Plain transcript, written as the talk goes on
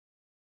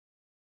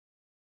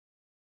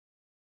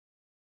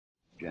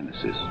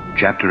Genesis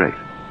chapter 8.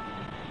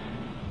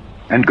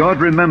 And God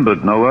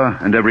remembered Noah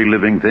and every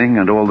living thing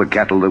and all the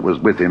cattle that was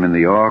with him in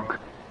the ark.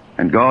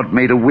 And God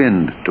made a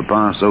wind to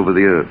pass over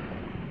the earth,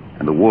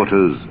 and the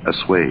waters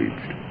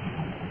assuaged.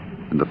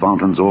 And the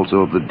fountains also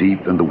of the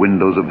deep and the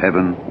windows of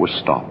heaven were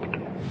stopped,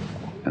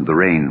 and the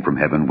rain from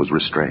heaven was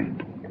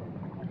restrained.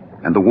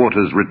 And the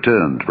waters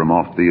returned from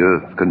off the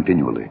earth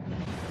continually.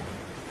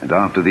 And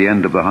after the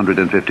end of the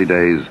 150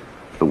 days,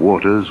 the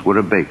waters were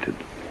abated.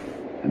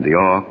 And the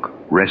ark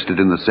rested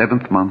in the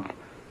 7th month,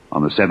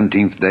 on the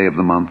 17th day of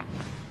the month,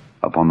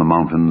 upon the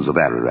mountains of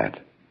Ararat.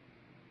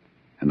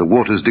 And the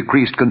waters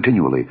decreased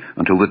continually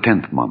until the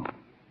 10th month.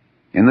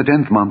 In the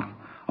 10th month,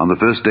 on the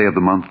 1st day of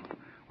the month,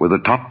 were the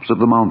tops of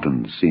the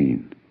mountains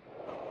seen.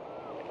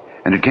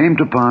 And it came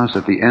to pass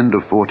at the end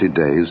of 40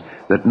 days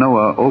that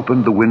Noah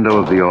opened the window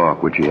of the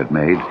ark which he had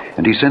made,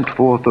 and he sent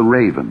forth a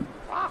raven,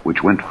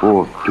 which went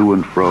forth to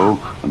and fro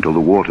until the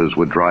waters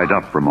were dried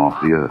up from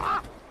off the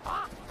earth.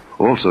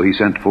 Also he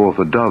sent forth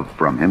a dove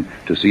from him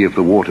to see if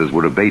the waters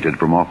were abated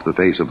from off the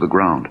face of the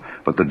ground.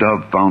 But the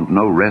dove found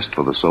no rest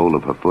for the sole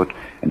of her foot,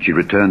 and she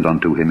returned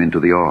unto him into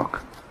the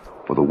ark,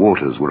 for the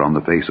waters were on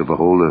the face of the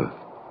whole earth.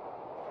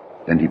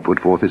 Then he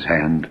put forth his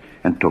hand,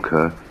 and took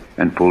her,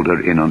 and pulled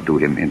her in unto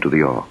him into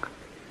the ark.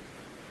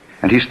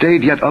 And he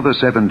stayed yet other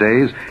 7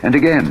 days, and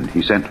again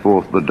he sent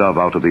forth the dove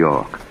out of the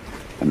ark.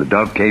 And the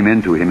dove came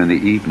in to him in the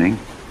evening,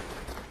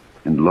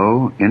 and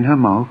lo, in her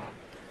mouth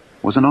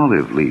was an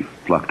olive leaf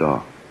plucked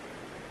off.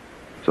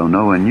 So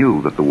Noah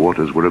knew that the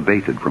waters were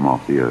abated from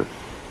off the earth.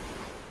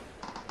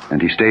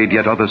 And he stayed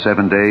yet other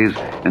 7 days,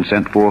 and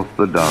sent forth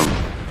the dove,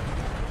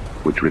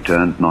 which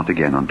returned not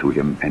again unto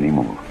him any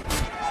more.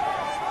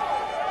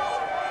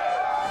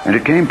 And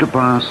it came to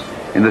pass,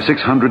 in the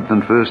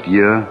 601st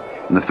year,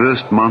 in the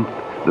 1st month,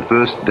 the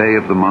 1st day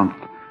of the month,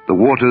 the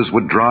waters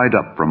were dried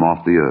up from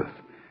off the earth.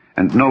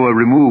 And Noah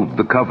removed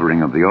the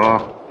covering of the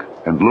ark,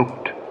 and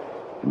looked,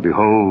 and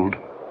behold,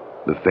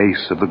 the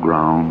face of the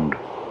ground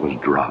was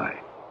dry.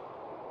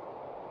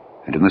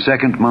 And in the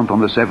 2nd month, on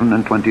the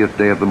 27th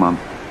day of the month,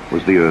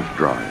 was the earth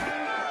dried.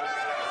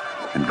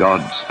 And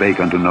God spake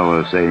unto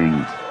Noah,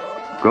 saying,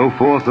 Go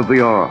forth of the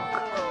ark,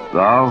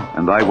 thou,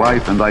 and thy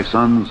wife, and thy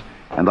sons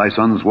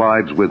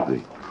wives with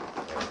thee.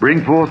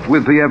 Bring forth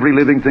with thee every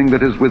living thing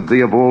that is with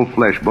thee of all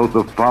flesh, both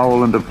of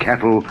fowl and of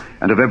cattle,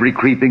 and of every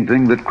creeping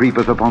thing that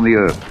creepeth upon the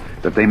earth,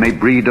 that they may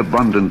breed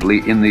abundantly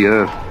in the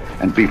earth,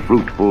 and be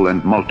fruitful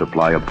and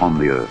multiply upon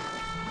the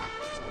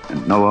earth.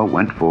 And Noah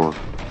went forth,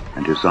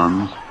 and his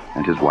sons,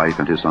 and his wife,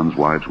 and his sons'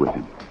 wives with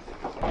him.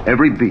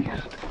 Every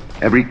beast,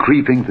 every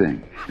creeping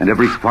thing, and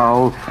every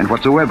fowl, and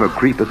whatsoever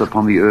creepeth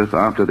upon the earth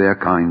after their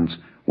kinds,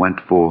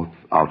 went forth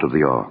out of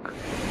the ark.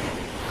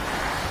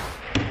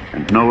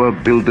 And Noah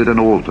builded an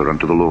altar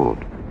unto the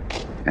Lord,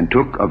 and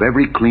took of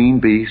every clean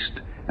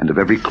beast, and of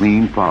every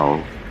clean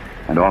fowl,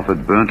 and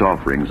offered burnt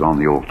offerings on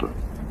the altar.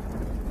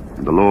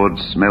 And the Lord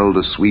smelled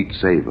a sweet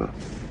savor.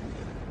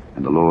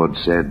 And the Lord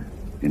said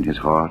in his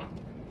heart,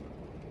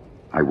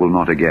 I will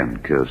not again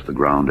curse the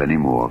ground any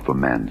more for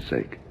man's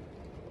sake.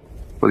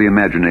 For the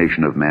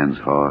imagination of man's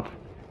heart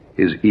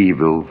is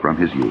evil from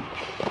his youth.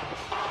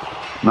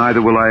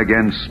 Neither will I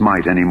again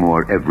smite any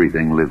more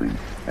everything living,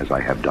 as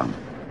I have done.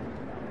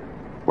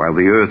 While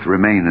the earth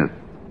remaineth,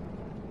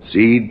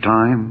 seed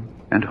time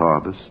and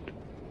harvest,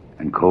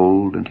 and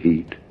cold and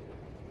heat,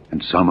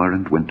 and summer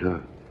and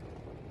winter,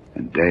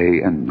 and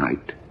day and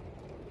night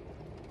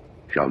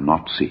shall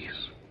not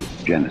cease.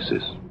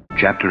 Genesis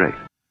chapter 8.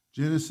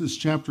 Genesis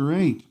chapter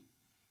 8.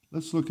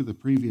 Let's look at the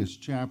previous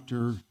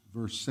chapter,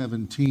 verse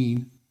 17.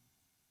 It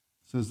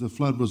says, The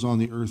flood was on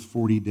the earth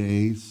 40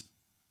 days.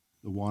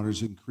 The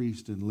waters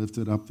increased and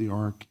lifted up the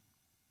ark,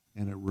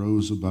 and it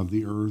rose above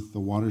the earth. The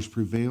waters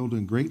prevailed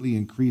and greatly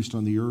increased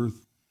on the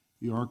earth.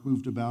 The ark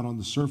moved about on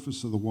the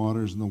surface of the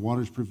waters, and the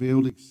waters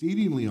prevailed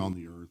exceedingly on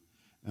the earth,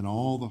 and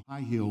all the high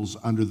hills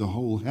under the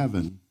whole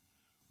heaven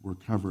were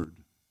covered.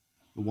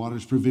 The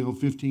waters prevailed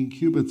 15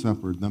 cubits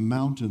upward, and the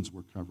mountains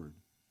were covered,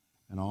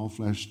 and all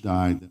flesh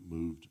died that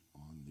moved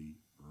on the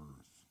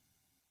earth.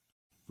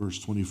 Verse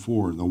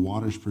 24, the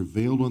waters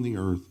prevailed on the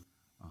earth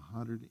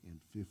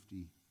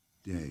 150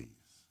 days.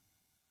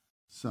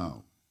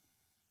 So,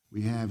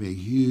 we have a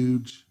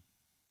huge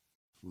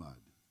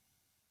flood.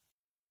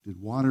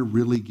 Did water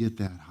really get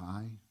that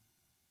high?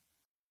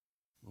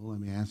 Well, let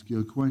me ask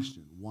you a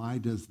question. Why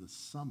does the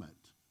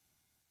summit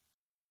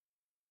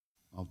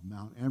of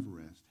Mount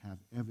Everest have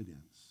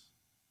evidence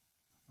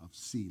of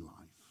sea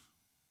life?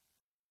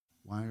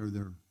 Why are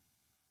there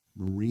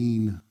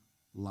marine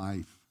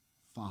life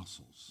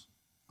fossils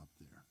up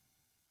there?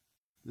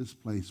 This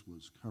place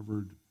was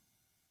covered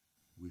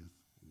with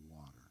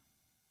water.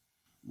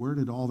 Where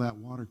did all that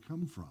water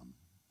come from?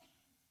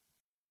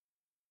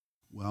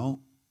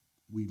 Well,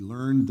 we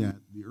learned that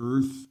the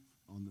earth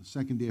on the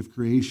 2nd day of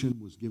creation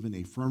was given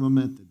a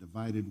firmament that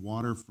divided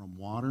water from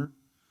water.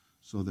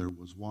 So there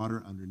was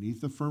water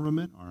underneath the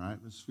firmament, our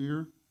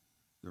atmosphere.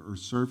 The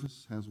earth's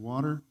surface has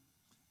water.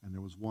 And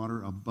there was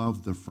water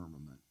above the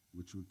firmament,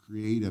 which would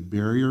create a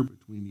barrier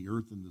between the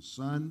earth and the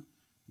sun,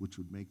 which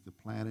would make the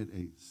planet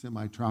a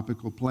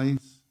semi-tropical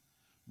place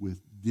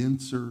with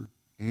denser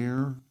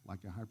air, like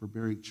a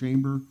hyperbaric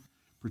chamber,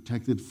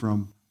 protected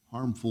from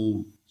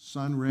harmful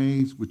sun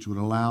rays, which would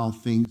allow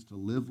things to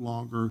live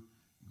longer,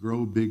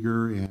 grow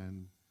bigger,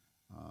 and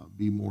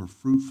be more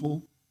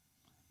fruitful.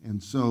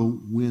 And so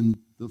when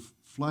the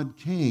flood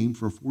came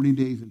for 40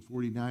 days and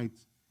 40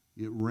 nights,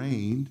 it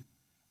rained,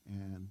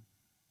 and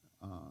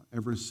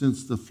ever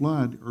since the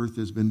flood, Earth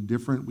has been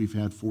different. We've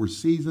had 4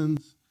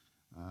 seasons.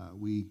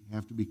 We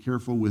have to be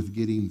careful with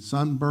getting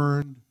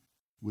sunburned.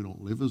 We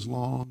don't live as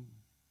long.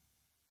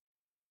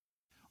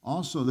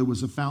 Also, there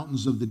was the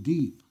fountains of the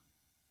deep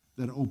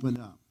that opened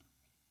up,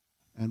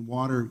 and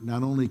water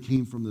not only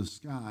came from the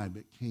sky,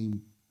 but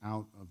came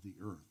out of the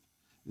earth.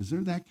 Is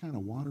there that kind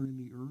of water in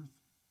the earth?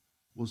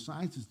 Well,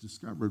 science has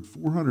discovered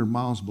 400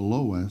 miles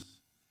below us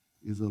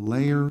is a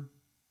layer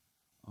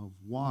of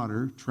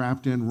water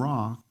trapped in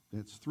rock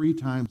that's 3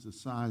 times the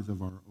size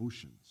of our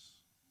oceans.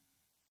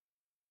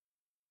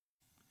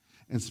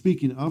 And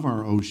speaking of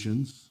our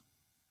oceans,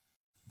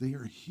 they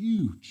are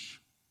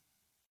huge.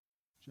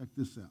 Check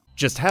this out.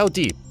 Just how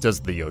deep does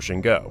the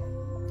ocean go?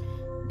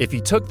 If you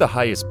took the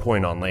highest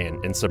point on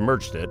land and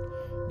submerged it,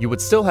 you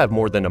would still have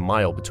more than a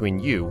mile between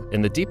you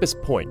and the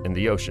deepest point in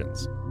the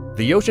oceans.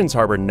 The oceans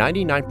harbor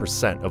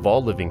 99% of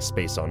all living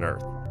space on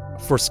Earth.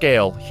 For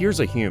scale, here's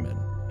a human,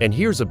 and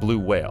here's a blue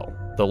whale,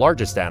 the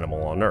largest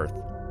animal on Earth.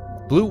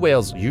 Blue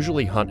whales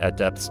usually hunt at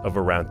depths of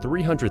around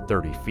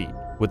 330 feet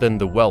within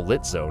the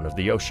well-lit zone of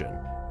the ocean.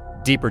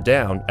 Deeper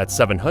down, at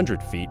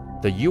 700 feet,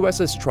 the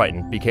USS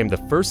Triton became the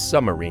first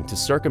submarine to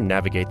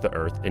circumnavigate the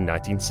Earth in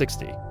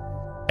 1960.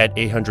 At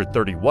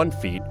 831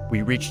 feet,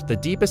 we reached the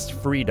deepest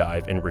free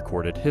dive in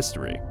recorded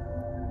history.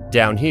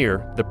 Down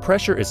here, the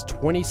pressure is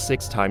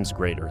 26 times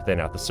greater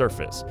than at the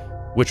surface,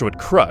 which would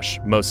crush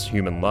most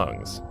human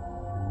lungs.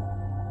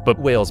 But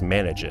whales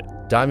manage it,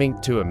 diving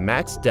to a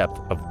max depth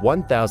of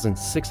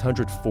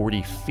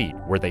 1,640 feet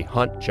where they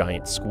hunt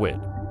giant squid.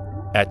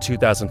 At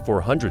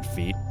 2,400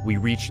 feet, we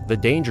reach the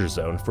danger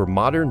zone for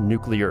modern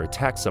nuclear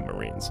attack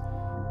submarines.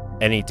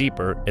 Any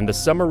deeper, and the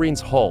submarine's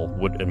hull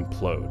would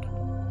implode.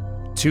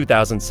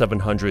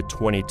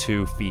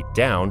 2,722 feet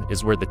down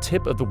is where the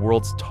tip of the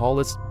world's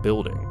tallest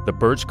building, the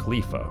Burj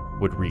Khalifa,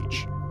 would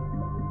reach.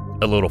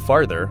 A little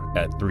farther,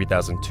 at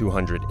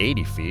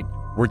 3,280 feet,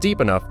 we're deep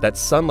enough that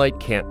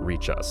sunlight can't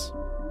reach us.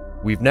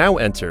 We've now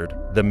entered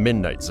the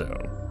midnight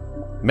zone.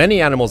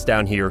 Many animals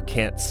down here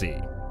can't see,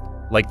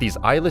 like these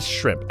eyeless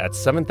shrimp at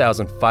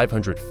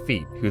 7,500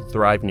 feet who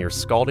thrive near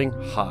scalding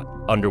hot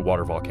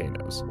underwater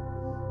volcanoes.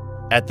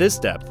 At this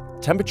depth,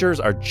 temperatures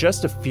are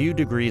just a few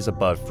degrees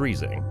above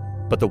freezing,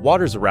 but the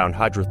waters around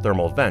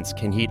hydrothermal vents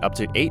can heat up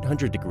to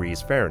 800 degrees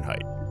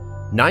Fahrenheit.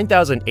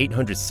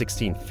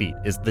 9,816 feet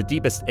is the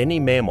deepest any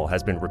mammal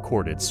has been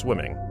recorded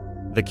swimming,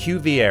 the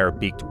Cuvier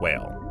beaked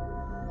whale.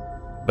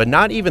 But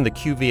not even the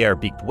Cuvier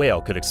beaked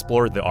whale could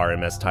explore the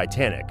RMS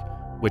Titanic,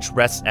 which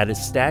rests at a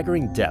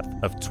staggering depth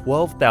of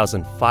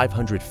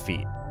 12,500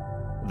 feet.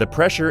 The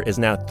pressure is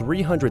now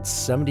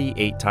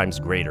 378 times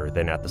greater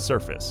than at the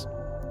surface.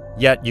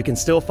 Yet you can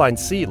still find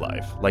sea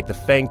life like the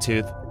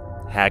fangtooth,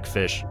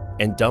 hagfish,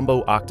 and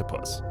Dumbo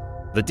octopus,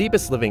 the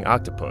deepest living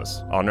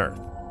octopus on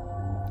Earth.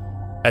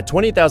 At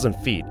 20,000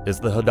 feet is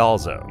the Hadal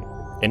Zone,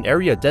 an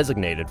area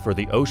designated for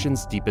the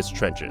ocean's deepest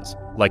trenches,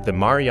 like the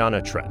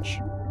Mariana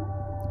Trench.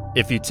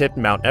 If you tipped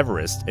Mount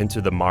Everest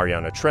into the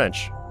Mariana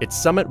Trench, its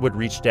summit would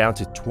reach down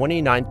to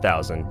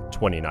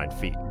 29,029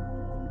 feet.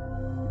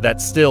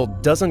 That still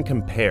doesn't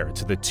compare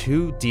to the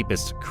 2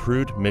 deepest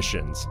crewed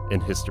missions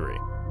in history.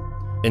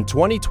 In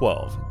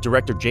 2012,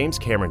 director James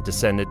Cameron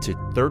descended to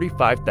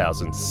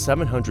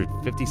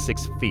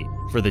 35,756 feet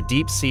for the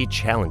Deep Sea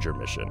Challenger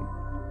mission.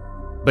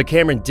 But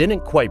Cameron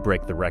didn't quite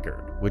break the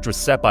record, which was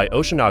set by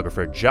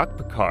oceanographer Jacques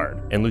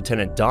Piccard and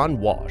Lieutenant Don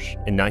Walsh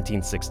in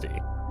 1960.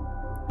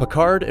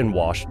 Piccard and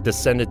Walsh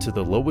descended to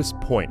the lowest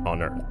point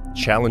on Earth,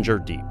 Challenger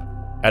Deep,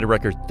 at a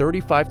record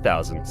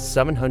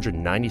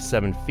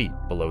 35,797 feet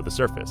below the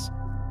surface.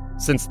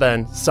 Since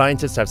then,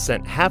 scientists have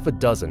sent half a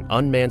dozen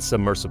unmanned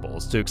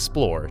submersibles to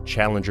explore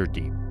Challenger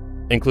Deep,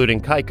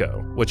 including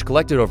Kaiko, which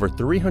collected over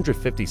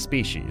 350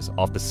 species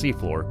off the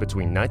seafloor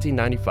between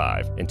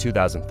 1995 and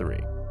 2003.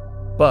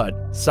 But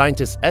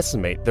scientists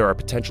estimate there are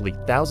potentially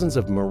thousands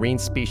of marine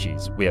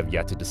species we have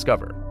yet to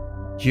discover.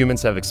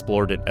 Humans have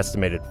explored an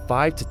estimated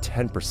 5 to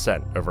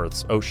 10% of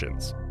Earth's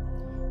oceans.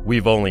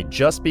 We've only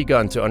just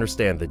begun to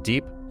understand the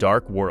deep,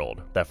 dark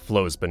world that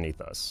flows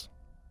beneath us.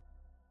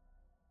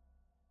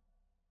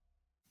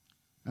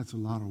 That's a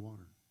lot of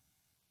water.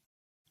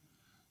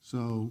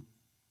 So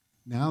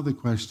now the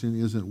question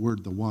isn't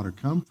where'd the water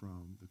come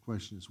from? The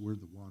question is where'd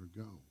the water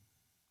go?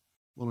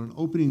 Well, in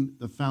opening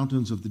the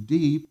fountains of the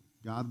deep,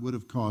 God would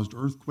have caused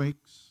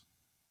earthquakes,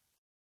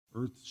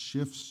 earth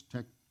shifts,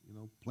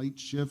 plate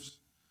shifts,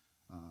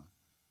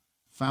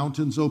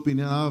 fountains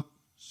opening up,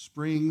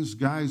 springs,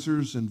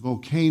 geysers, and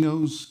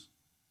volcanoes,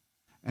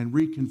 and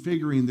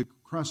reconfiguring the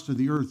crust of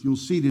the earth. You'll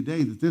see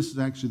today that this is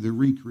actually the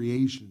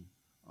recreation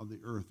of the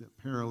earth that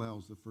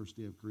parallels the first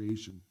day of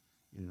creation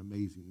in an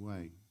amazing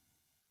way.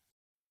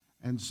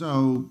 And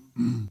so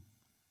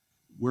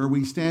where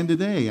we stand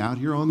today, out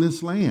here on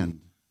this land,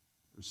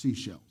 are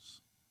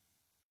seashells.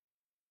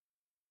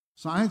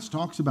 Science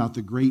talks about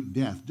the Great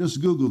Death.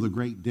 Just Google the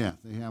Great Death.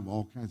 They have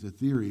all kinds of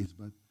theories,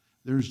 but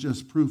there's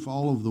just proof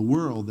all over the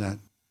world that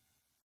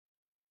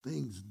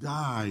things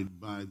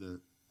died by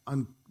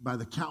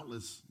the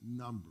countless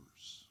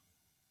numbers.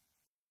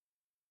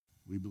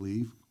 We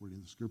believe, according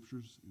to the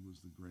scriptures, it was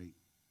the great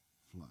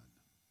flood.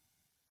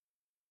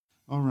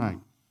 All right.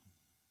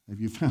 Have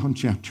you found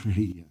chapter 8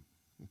 yet?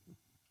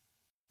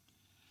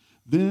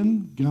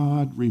 Then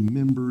God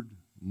remembered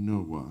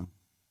Noah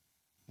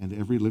and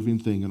every living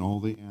thing and all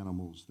the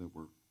animals that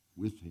were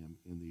with him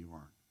in the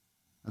ark.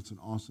 That's an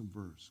awesome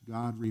verse.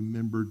 God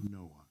remembered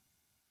Noah.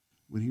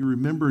 When he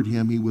remembered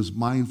him, he was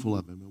mindful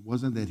of him. It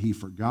wasn't that he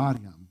forgot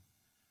him,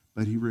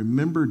 but he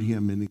remembered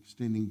him in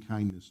extending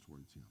kindness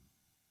towards him.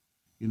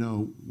 You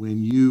know,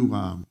 when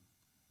you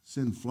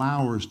send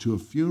flowers to a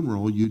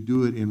funeral, you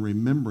do it in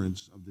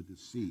remembrance of the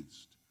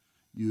deceased.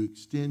 You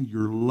extend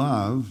your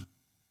love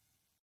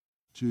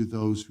to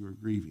those who are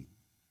grieving.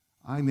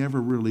 I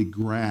never really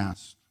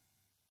grasped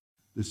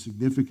the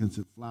significance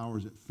of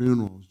flowers at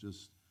funerals.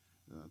 Just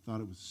thought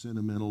it was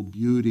sentimental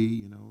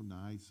beauty,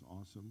 nice,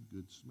 awesome,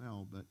 good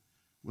smell. But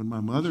when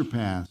my mother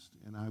passed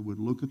and I would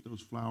look at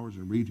those flowers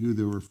and read who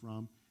they were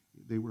from,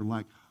 they were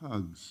like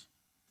hugs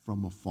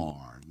from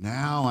afar.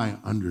 Now I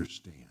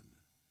understand.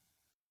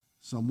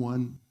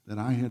 Someone that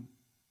I had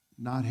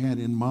not had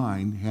in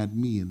mind had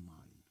me in mind,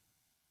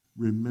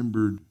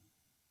 remembered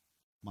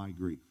my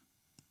grief.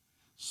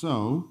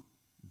 So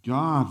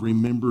God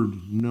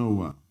remembered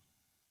Noah.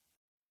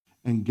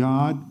 And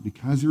God,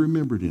 because he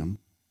remembered him,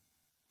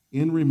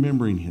 in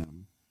remembering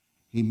him,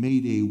 he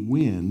made a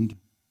wind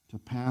to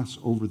pass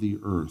over the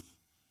earth,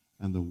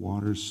 and the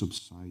waters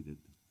subsided.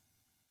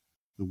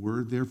 The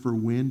word there for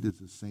wind is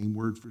the same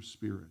word for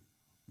spirit,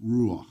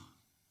 ruach.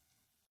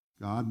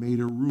 God made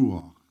a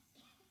ruach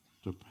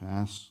to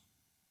pass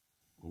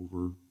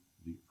over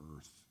the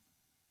earth,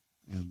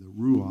 and the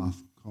ruach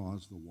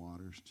caused the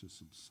waters to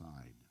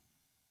subside.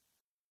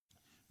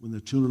 When the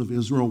children of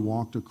Israel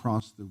walked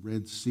across the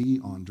Red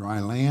Sea on dry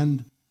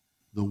land,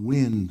 the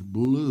wind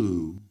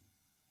blew,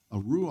 a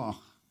ruach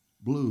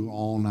blew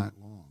all night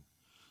long.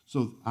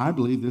 So I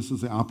believe this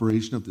is the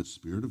operation of the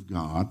Spirit of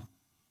God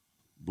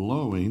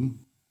blowing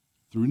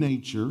through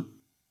nature.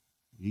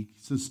 He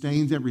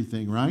sustains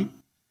everything, right?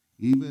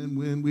 Even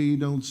when we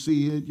don't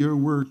see it, you're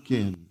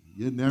working.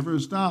 You never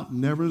stop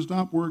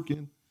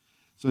working.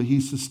 So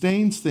he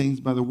sustains things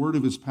by the word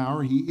of his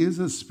power. He is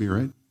a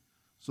spirit.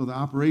 So the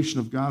operation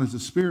of God as a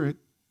spirit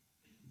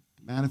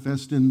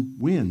manifests in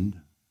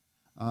wind.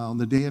 On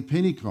the day of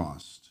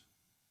Pentecost,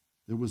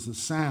 there was the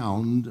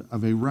sound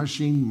of a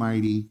rushing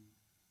mighty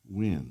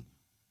wind.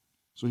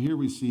 So here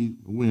we see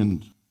the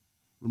wind.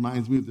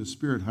 Reminds me of the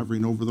Spirit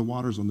hovering over the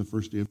waters on the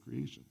first day of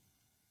creation.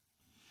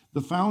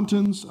 The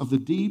fountains of the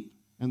deep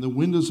and the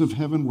windows of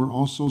heaven were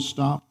also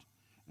stopped,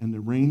 and the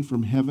rain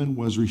from heaven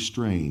was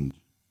restrained.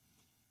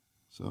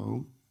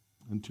 So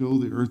until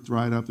the earth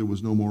dried up, there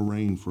was no more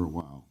rain for a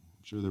while.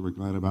 I'm sure they were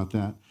glad about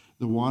that.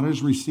 The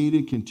waters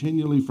receded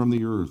continually from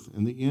the earth,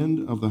 and the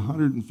end of the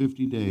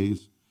 150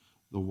 days,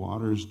 the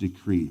waters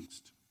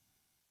decreased.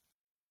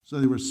 So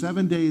there were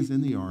 7 days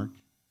in the ark,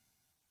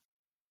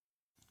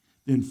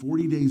 then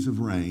 40 days of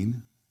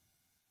rain,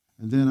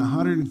 and then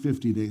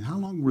 150 days. How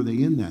long were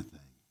they in that thing?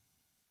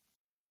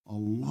 A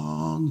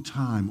long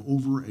time,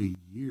 over a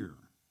year.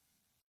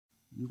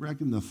 You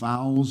reckon the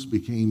fowls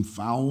became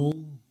foul?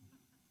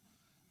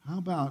 How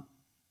about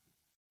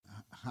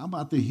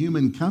the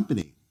human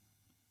company?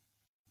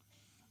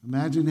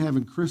 Imagine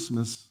having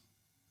Christmas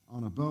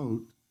on a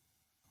boat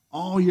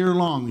all year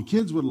long. The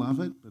kids would love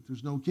it, but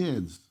there's no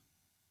kids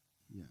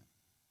yet.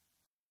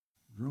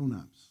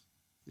 Grown-ups.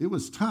 It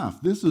was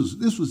tough. This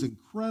was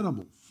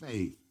incredible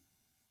faith.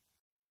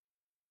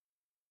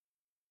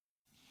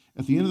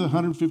 At the end of the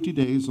 150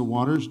 days, the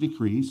waters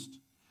decreased.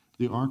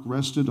 The ark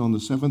rested on the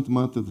 7th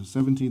month of the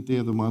 17th day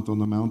of the month on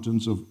the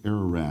mountains of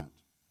Ararat,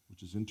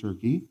 which is in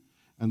Turkey.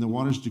 And the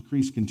waters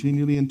decreased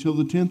continually until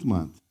the 10th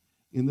month.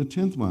 In the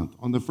 10th month,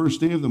 on the first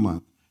day of the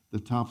month, the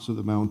tops of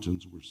the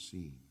mountains were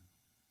seen.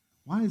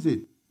 Why does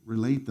it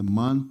relate the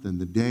month and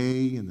the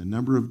day and the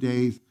number of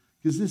days?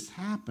 Because this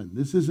happened.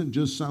 This isn't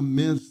just some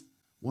myth.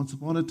 Once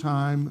upon a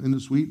time, in the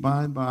sweet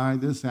by and by,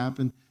 this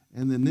happened,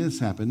 and then this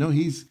happened. No,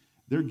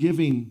 they're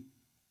giving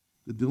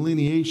the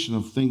delineation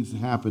of things that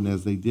happened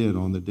as they did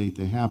on the date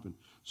they happened.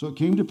 So it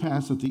came to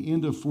pass at the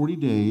end of 40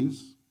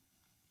 days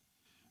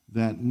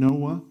that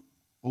Noah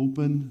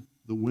opened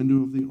the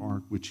window of the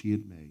ark which he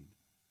had made.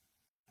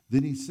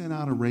 Then he sent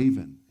out a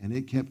raven, and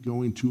it kept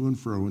going to and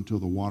fro until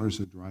the waters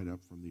had dried up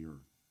from the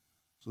earth.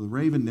 So the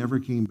raven never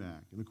came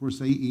back. And of course,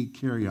 they eat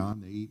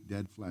carrion, they eat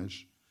dead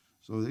flesh.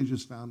 So they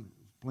just found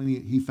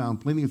he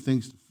found plenty of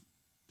things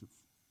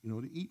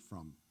to eat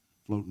from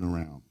floating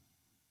around.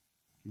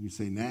 You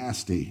say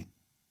nasty.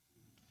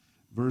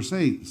 Verse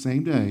 8,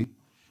 same day,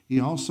 he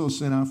also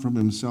sent out from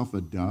himself a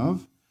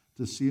dove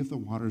to see if the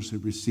waters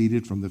had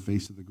receded from the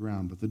face of the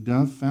ground. But the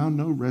dove found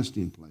no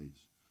resting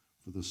place,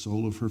 to the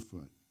sole of her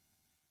foot.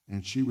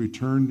 And she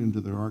returned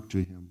into the ark to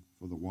him,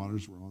 for the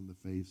waters were on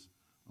the face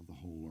of the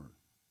whole earth.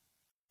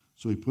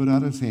 So he put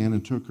out his hand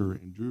and took her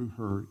and drew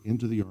her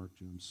into the ark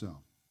to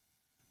himself.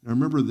 Now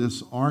remember,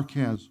 this ark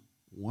has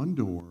one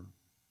door,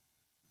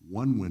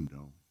 one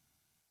window.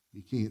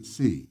 You can't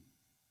see.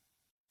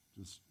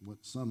 Just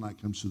what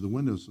sunlight comes through the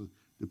window, so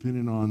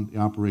depending on the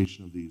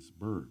operation of these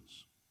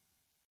birds,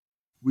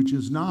 which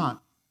is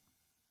not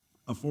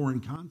a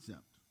foreign concept.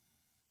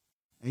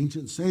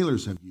 Ancient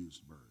sailors have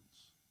used birds.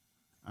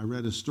 I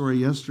read a story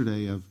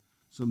yesterday of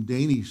some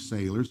Danish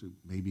sailors,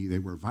 maybe they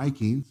were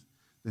Vikings,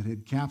 that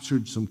had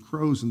captured some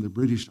crows in the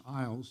British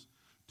Isles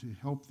to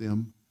help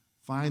them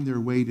find their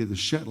way to the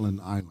Shetland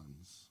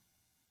Islands.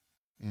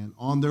 And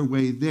on their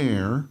way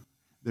there,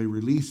 they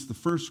released the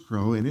first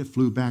crow, and it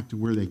flew back to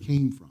where they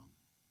came from.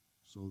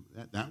 So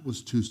that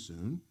was too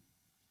soon.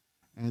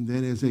 And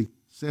then as they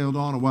sailed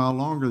on a while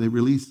longer, they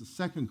released the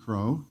second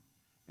crow,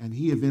 and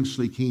he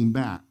eventually came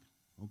back.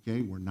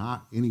 Okay, we're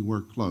not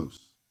anywhere close.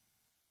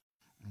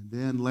 And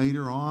then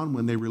later on,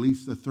 when they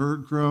released the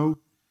third crow,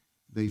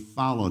 they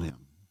followed him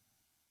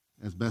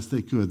as best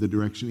they could, the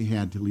direction he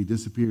had, till he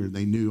disappeared.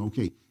 They knew,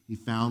 okay, he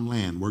found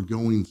land. We're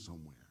going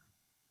somewhere.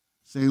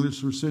 Sailors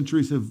for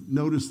centuries have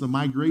noticed the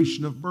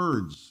migration of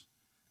birds.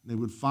 They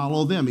would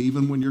follow them.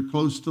 Even when you're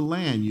close to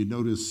land, you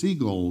notice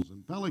seagulls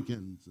and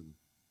pelicans and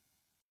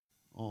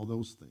all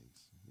those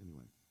things.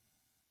 Anyway.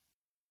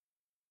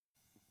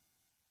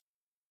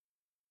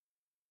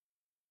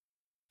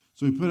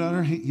 So he put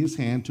out his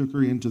hand, took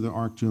her into the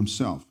ark to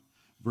himself.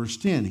 Verse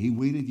 10, he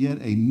waited yet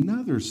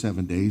another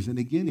 7 days, and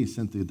again he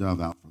sent the dove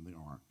out from the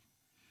ark.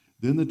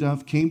 Then the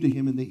dove came to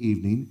him in the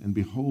evening, and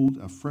behold,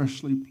 a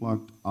freshly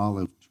plucked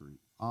olive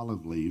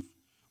leaf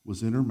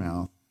was in her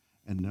mouth,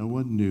 and no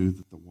one knew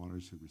that the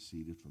waters had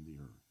receded from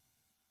the earth.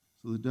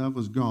 So the dove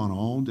was gone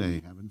all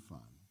day having fun,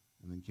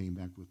 and then came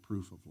back with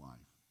proof of life.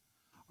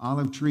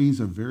 Olive trees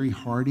are very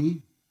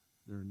hardy.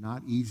 They're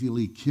not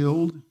easily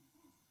killed.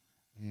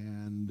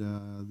 And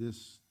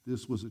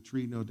this was a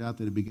tree, no doubt,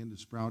 that had begun to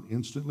sprout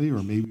instantly,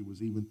 or maybe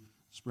was even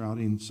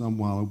sprouting some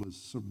while it was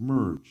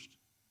submerged.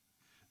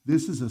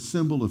 This is a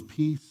symbol of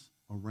peace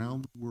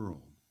around the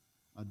world,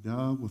 a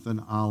dove with an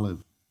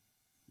olive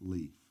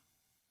leaf.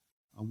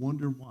 I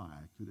wonder why.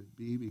 Could it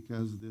be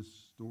because this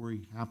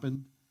story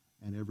happened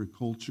and every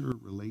culture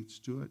relates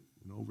to it?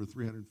 And over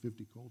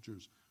 350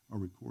 cultures are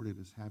recorded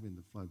as having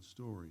the flood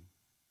story.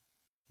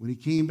 When he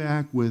came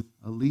back with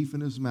a leaf in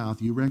his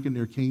mouth, you reckon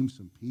there came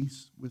some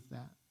peace with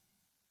that?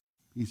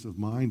 Peace of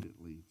mind,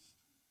 at least.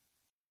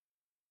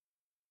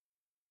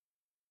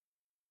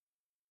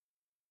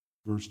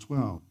 Verse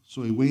 12,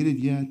 so he waited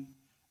yet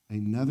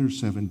another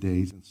 7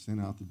 days and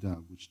sent out the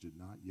dove, which did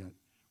not yet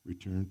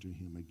return to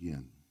him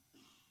again.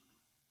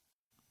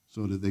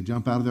 So did they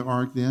jump out of the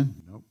ark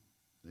then? Nope.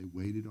 They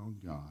waited on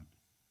God.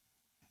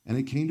 And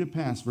it came to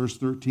pass, verse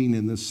 13,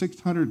 in the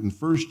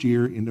 601st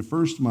year, in the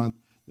first month,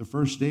 the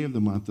first day of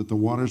the month, that the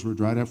waters were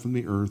dried up from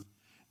the earth,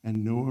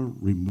 and Noah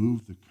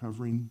removed the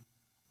covering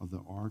of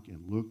the ark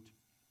and looked.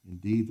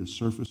 Indeed, the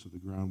surface of the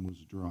ground was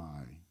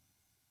dry.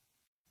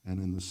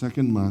 And in the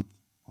second month,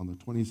 on the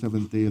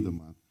 27th day of the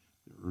month,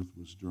 the earth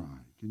was dry.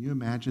 Can you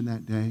imagine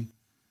that day?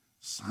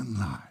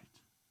 Sunlight.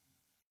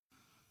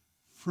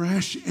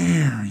 Fresh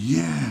air,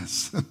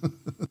 yes.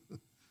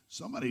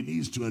 Somebody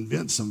needs to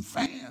invent some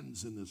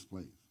fans in this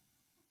place.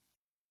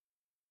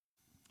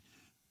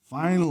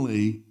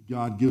 Finally,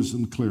 God gives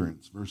them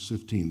clearance. Verse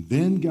 15,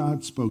 then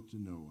God spoke to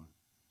Noah,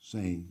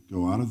 saying,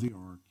 go out of the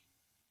ark,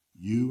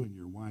 you and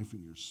your wife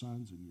and your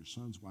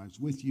sons' wives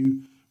with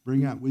you.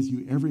 Bring out with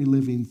you every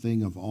living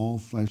thing of all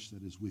flesh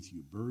that is with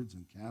you, birds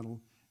and cattle,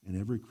 and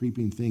every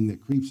creeping thing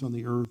that creeps on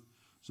the earth,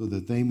 so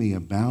that they may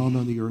abound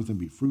on the earth and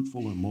be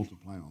fruitful and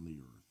multiply on the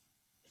earth.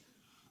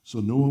 So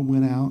Noah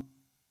went out,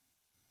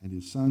 and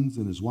his sons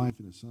and his wife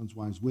and his sons'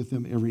 wives with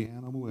him, every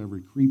animal,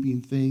 every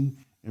creeping thing,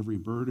 every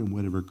bird, and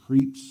whatever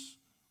creeps,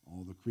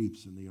 all the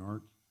creeps in the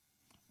ark,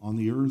 on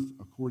the earth,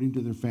 according to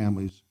their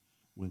families,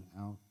 went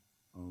out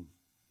of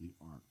the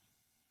ark.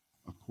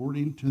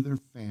 According to their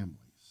families.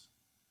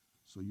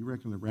 So you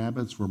reckon the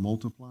rabbits were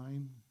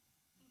multiplying?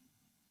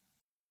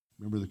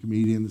 Remember the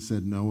comedian that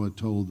said Noah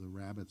told the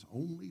rabbits,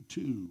 only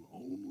two.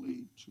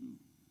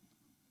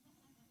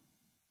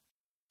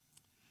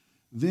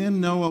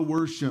 Then Noah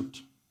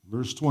worshipped,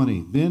 verse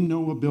 20, then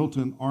Noah built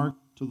an ark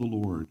to the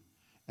Lord,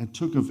 and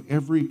took of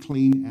every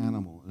clean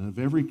animal and of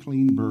every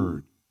clean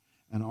bird,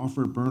 and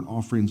offered burnt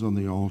offerings on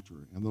the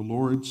altar. And the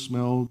Lord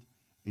smelled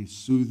a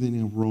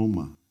soothing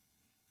aroma.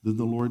 Then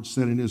the Lord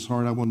said in his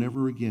heart, I will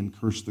never again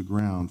curse the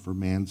ground for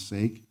man's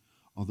sake,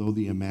 although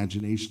the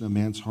imagination of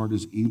man's heart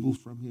is evil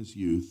from his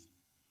youth,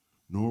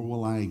 nor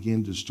will I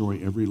again destroy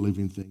every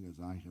living thing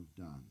as I have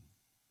done.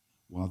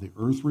 While the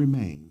earth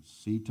remains,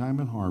 seed time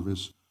and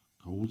harvest,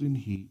 cold and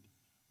heat,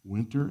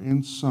 winter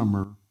and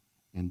summer,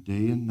 and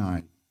day and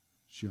night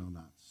shall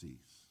not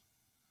cease.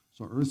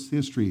 So earth's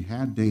history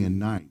had day and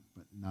night,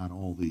 but not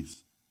all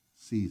these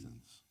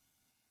seasons.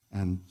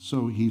 And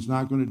so he's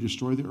not going to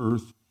destroy the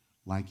earth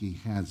like he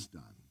has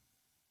done.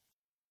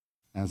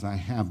 as I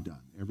have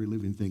done, every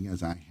living thing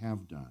as I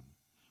have done.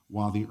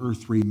 While the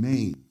earth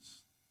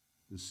remains,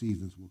 the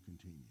seasons will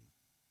continue.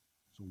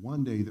 So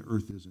one day the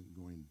earth isn't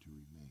going to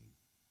remain.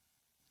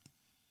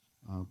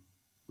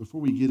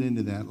 Before we get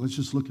into that, let's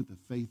just look at the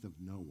faith of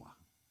Noah.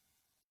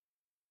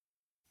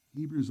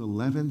 Hebrews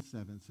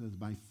 11:7 says,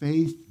 by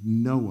faith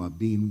Noah,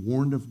 being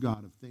warned of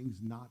God of things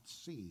not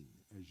seen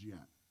as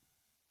yet.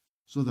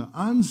 So the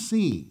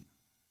unseen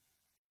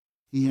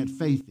he had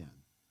faith in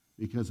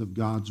because of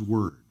God's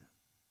word.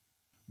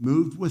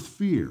 Moved with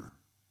fear,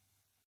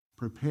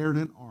 prepared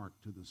an ark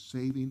to the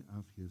saving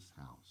of his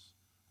house.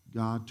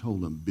 God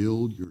told him,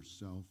 build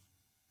yourself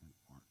an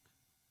ark.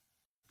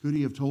 Could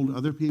he have told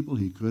other people?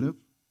 He could have.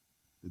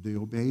 Did they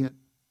obey it?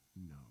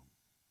 No.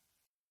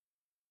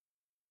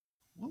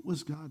 What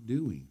was God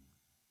doing?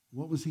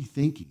 What was he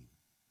thinking?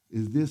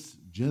 Is this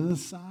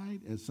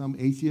genocide, as some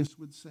atheists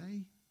would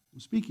say? Well,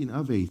 speaking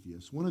of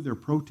atheists, one of their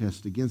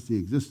protests against the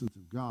existence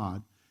of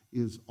God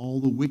is all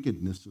the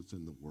wickedness that's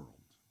in the world.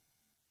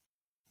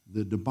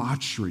 The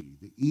debauchery,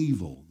 the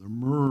evil, the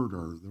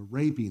murder, the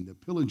raping, the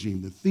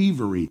pillaging, the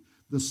thievery,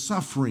 the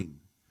suffering,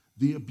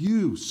 the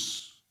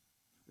abuse.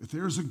 If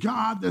there's a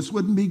God, this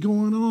wouldn't be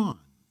going on.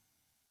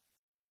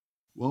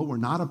 Well, we're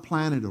not a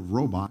planet of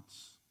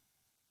robots.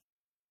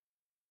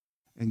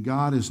 And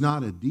God is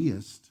not a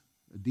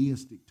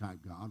deistic type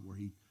God where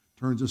he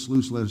turns us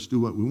loose, let us do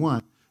what we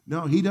want.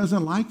 No, he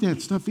doesn't like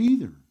that stuff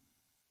either.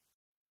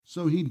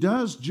 So he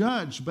does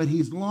judge, but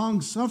he's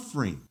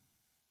long-suffering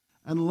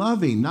and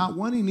loving, not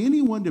wanting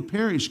anyone to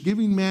perish,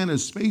 giving man a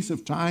space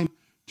of time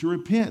to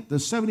repent. The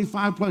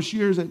 75 plus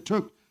years it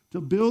took to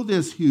build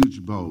this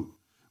huge boat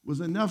was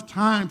enough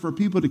time for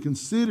people to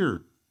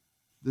consider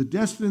the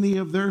destiny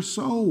of their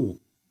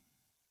soul.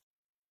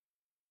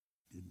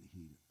 Didn't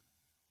heed it.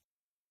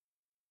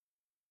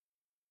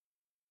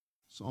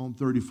 Psalm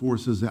 34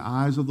 says, the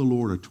eyes of the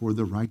Lord are toward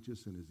the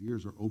righteous, and his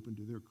ears are open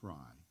to their cry.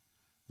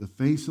 The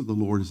face of the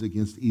Lord is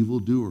against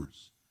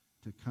evildoers,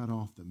 to cut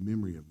off the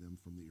memory of them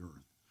from the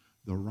earth.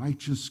 The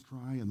righteous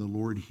cry, and the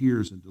Lord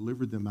hears and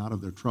delivered them out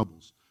of their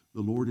troubles.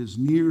 The Lord is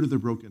near to the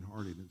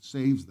brokenhearted and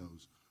saves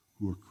those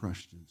who are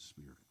crushed in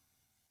spirit.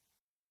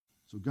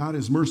 So God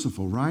is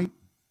merciful, right?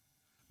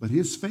 But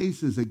his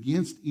face is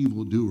against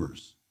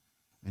evildoers,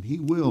 and he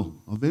will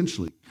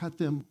eventually cut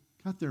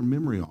their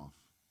memory off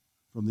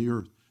from the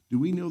earth. Do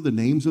we know the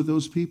names of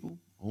those people?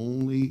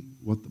 Only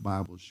what the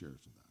Bible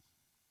shares with us.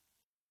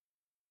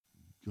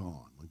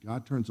 Gone. When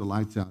God turns the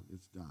lights out,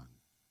 it's done.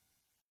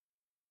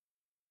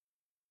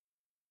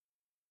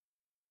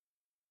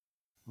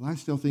 Well, I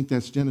still think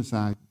that's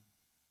genocide.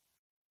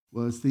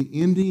 Well, it's the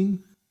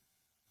ending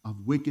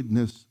of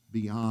wickedness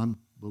beyond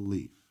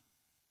belief.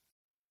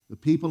 The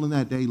people in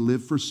that day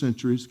lived for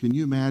centuries. Can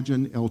you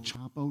imagine El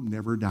Chapo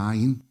never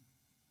dying?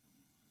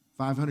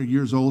 500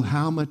 years old,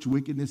 how much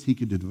wickedness he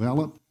could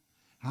develop,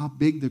 how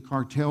big the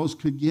cartels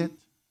could get.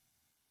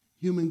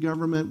 Human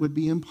government would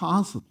be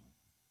impossible.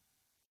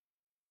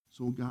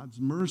 So God's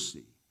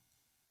mercy.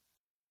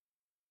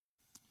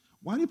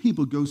 Why do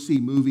people go see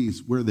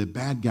movies where the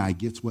bad guy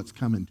gets what's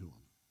coming to him?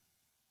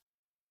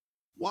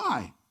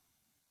 Why?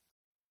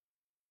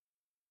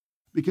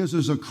 Because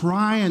there's a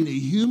cry in the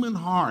human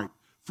heart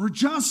for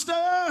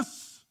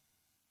justice.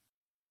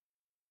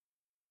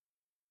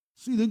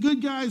 See, the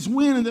good guys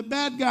win and the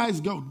bad guys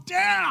go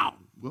down.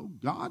 Well,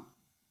 God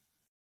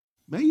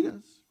made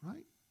us,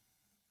 right?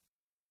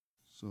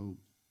 So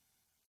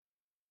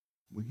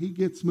when he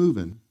gets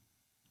moving,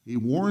 he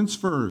warns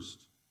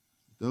first.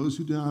 Those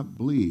who do not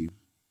believe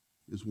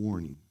his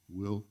warning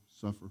will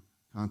suffer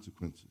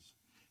consequences.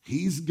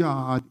 He's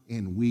God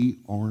and we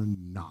are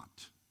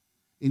not.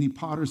 Any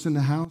potters in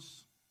the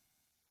house?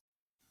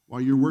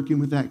 While you're working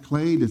with that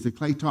clay, does the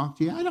clay talk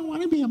to you? I don't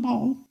want to be a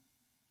bowl.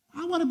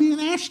 I want to be an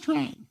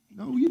ashtray.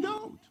 No, you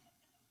don't.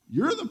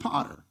 You're the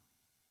potter.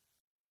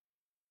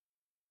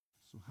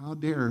 So how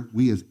dare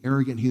we as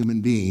arrogant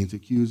human beings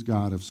accuse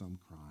God of some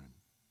crime?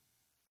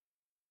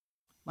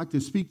 I'd like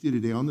to speak to you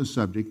today on the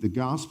subject, the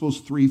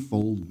gospel's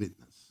threefold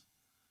witness.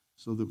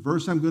 So the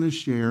verse I'm going to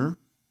share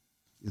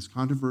is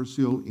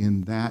controversial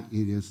in that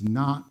it is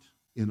not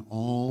in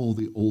all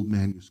the old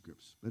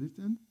manuscripts, but it's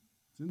in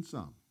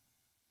some.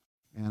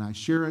 And I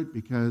share it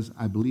because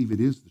I believe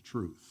it is the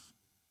truth.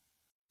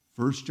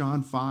 1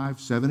 John 5,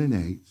 7 and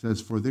 8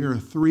 says, for there are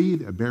three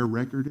that bear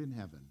record in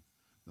heaven,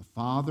 the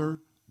Father,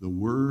 the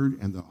Word,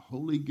 and the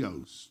Holy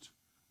Ghost,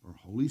 or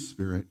Holy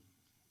Spirit,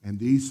 and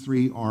these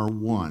three are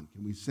one.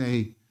 Can we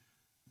say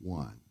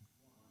one?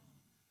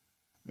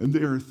 And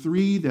there are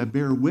three that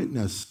bear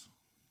witness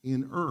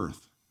in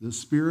earth, the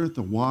Spirit,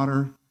 the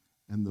water,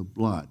 and the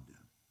blood.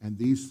 And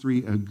these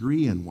three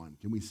agree in one.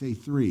 Can we say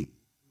three?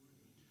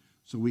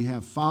 So we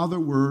have Father,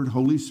 Word,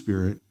 Holy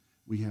Spirit.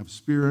 We have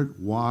Spirit,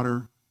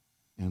 water,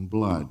 and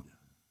blood.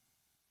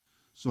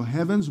 So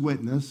heaven's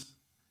witness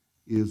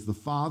is the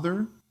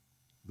Father,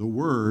 the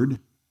Word,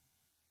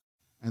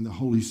 and the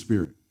Holy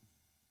Spirit.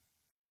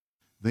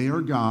 They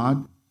are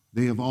God.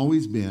 They have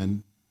always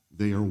been.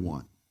 They are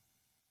one.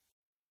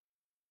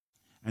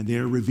 And they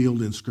are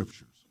revealed in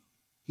Scriptures.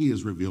 He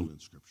is revealed in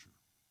Scripture.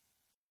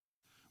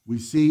 We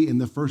see in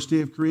the first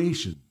day of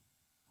creation,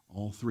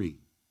 all three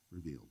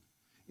revealed.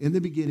 In the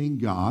beginning,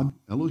 God,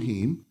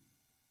 Elohim,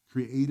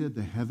 created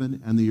the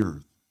heaven and the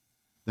earth.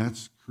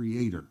 That's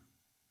creator.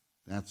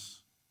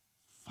 That's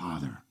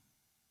Father.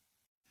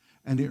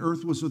 And the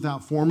earth was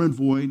without form and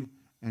void,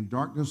 and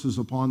darkness was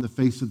upon the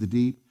face of the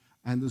deep.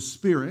 And the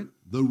Spirit,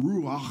 the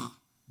Ruach,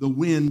 the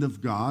wind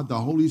of God, the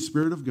Holy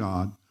Spirit of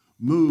God,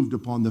 moved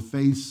upon the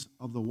face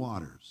of the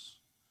waters.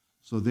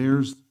 So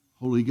there's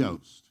Holy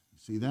Ghost. You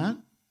see that?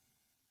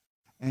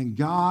 And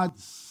God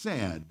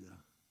said,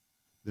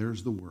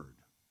 there's the word.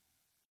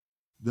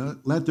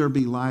 Let there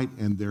be light,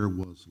 and there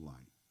was light.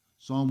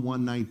 Psalm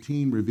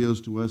 119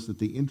 reveals to us that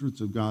the entrance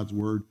of God's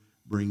word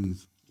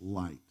brings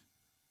light.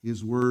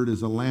 His word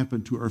is a lamp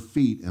unto our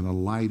feet and a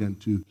light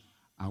unto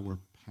our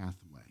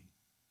pathway.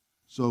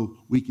 So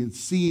we can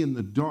see in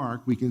the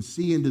dark, we can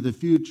see into the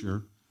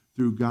future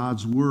through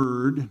God's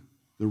word,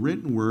 the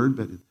written word,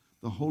 but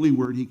the holy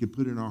word he could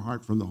put in our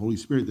heart from the Holy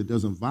Spirit that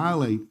doesn't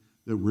violate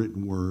the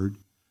written word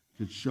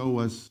could show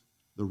us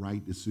the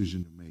right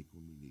decision to make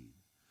when we need.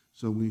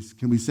 So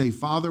can we say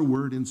Father,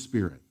 Word, and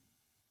Spirit?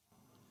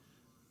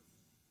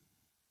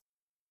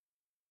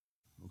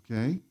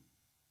 Okay?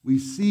 We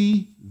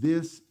see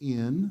this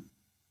in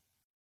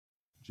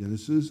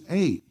Genesis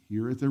 8,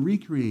 here at the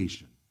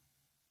recreation.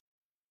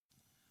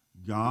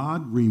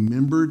 God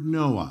remembered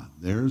Noah.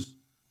 There's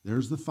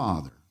the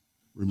father,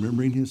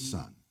 remembering his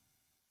son.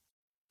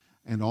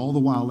 And all the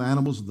wild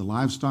animals and the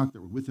livestock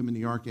that were with him in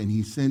the ark, and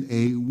he sent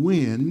a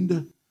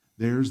wind.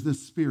 There's the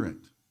Spirit,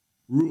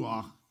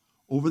 Ruach,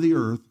 over the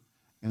earth,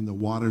 and the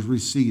waters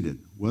receded.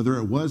 Whether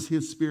it was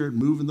his Spirit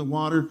moving the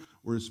water,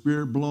 or his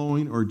Spirit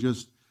blowing, or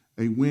just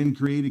a wind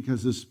created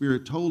because the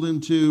Spirit told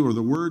him to, or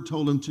the Word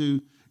told him to,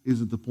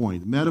 isn't the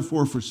point. The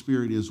metaphor for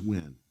Spirit is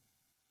wind.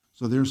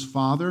 So there's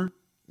Father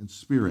and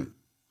Spirit.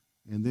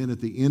 And then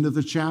at the end of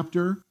the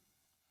chapter,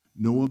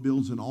 Noah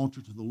builds an altar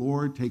to the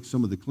Lord, takes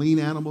some of the clean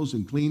animals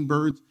and clean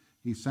birds.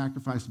 He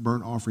sacrificed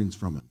burnt offerings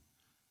from it,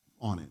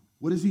 on it.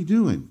 What is he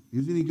doing?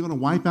 Isn't he going to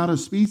wipe out a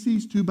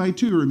species 2 by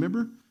 2,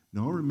 remember?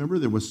 No, remember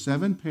there was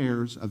 7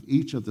 pairs of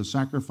each of the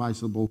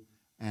sacrificable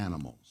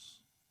animals.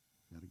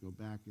 Got to go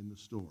back in the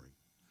story.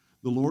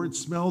 The Lord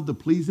smelled the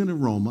pleasing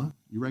aroma.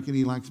 You reckon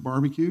he likes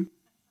barbecue?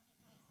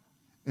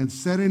 And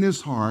said in his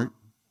heart,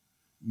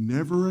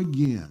 never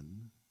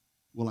again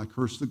will I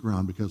curse the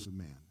ground because of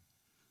man.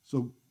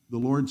 So the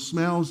Lord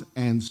smells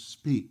and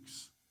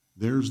speaks.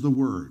 There's the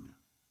word.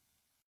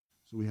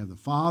 So we have the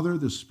Father,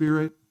 the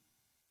Spirit,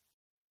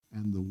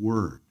 and the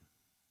Word.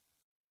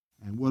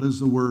 And what does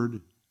the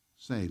Word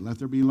say? Let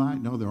there be light?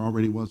 No, there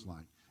already was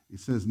light. It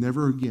says,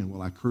 never again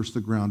will I curse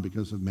the ground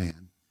because of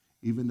man,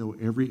 even though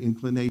every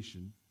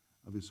inclination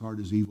of his heart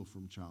is evil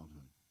from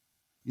childhood.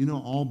 You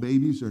know, all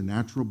babies are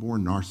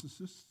natural-born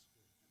narcissists.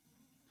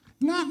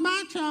 Not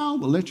my child.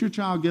 Well, let your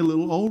child get a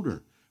little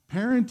older.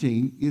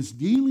 Parenting is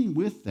dealing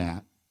with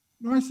that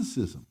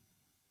narcissism.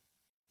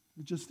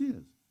 It just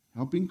is.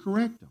 Helping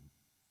correct them.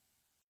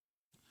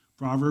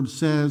 Proverbs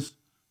says,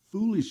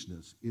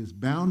 foolishness is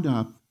bound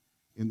up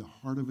in the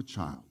heart of a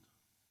child,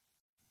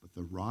 but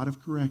the rod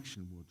of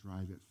correction will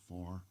drive it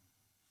far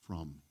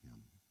from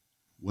him.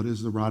 What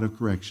is the rod of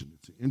correction?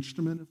 It's an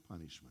instrument of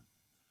punishment.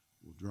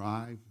 Will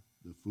drive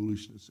the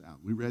foolishness out.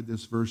 We read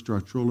this verse to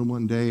our children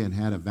one day and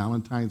had a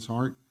Valentine's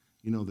heart.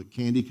 You know, the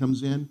candy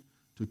comes in,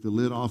 took the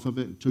lid off of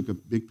it, and took a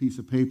big piece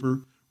of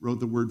paper, wrote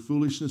the word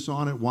foolishness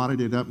on it,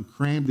 wadded it up, and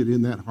crammed it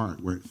in that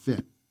heart where it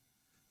fit.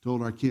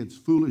 Told our kids,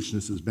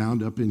 foolishness is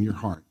bound up in your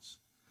hearts.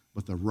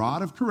 But the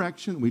rod of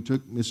correction, we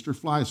took Mr.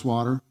 Fly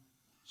Swatter,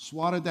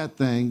 swatted that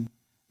thing,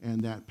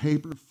 and that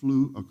paper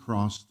flew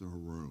across the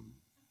room.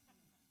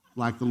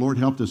 Like the Lord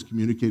helped us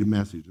communicate a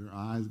message. Our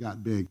eyes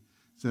got big.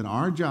 Said,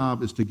 our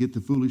job is to get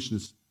the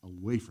foolishness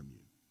away from you.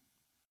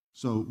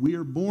 So we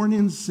are born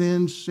in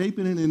sin,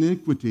 shapen in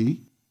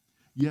iniquity,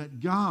 yet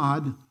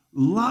God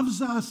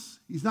loves us.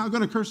 He's not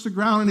going to curse the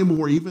ground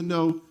anymore, even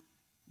though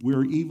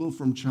we're evil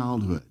from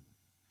childhood.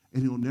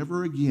 And he'll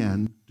never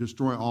again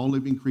destroy all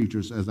living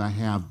creatures as I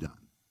have done.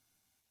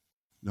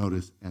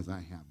 Notice, as I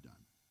have done.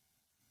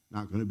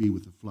 Not going to be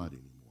with the flood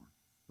anymore,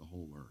 the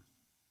whole earth.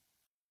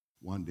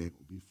 One day it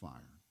will be fire.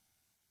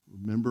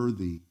 Remember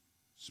the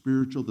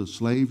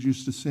slaves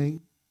used to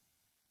sing?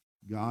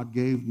 God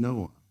gave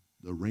Noah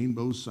the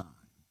rainbow sign.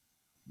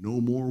 No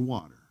more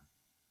water,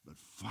 but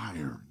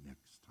fire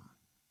next time.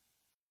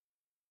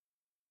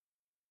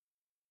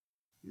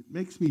 It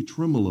makes me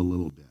tremble a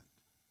little bit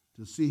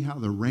to see how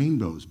the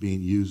rainbow is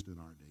being used in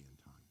our day and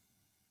time.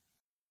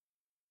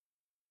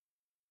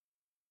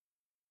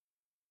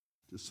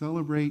 To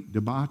celebrate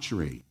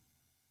debauchery,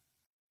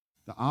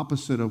 the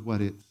opposite of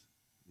what it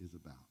is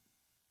about.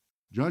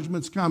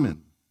 Judgment's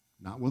coming,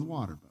 not with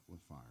water, but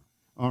with fire.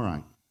 All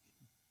right.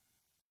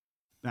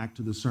 Back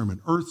to the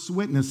sermon. Earth's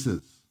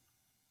witnesses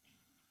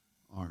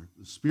are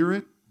the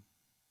Spirit,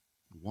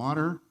 the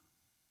water,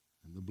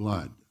 and the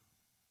blood.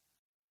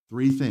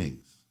 3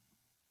 things.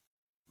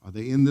 Are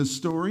they in this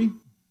story?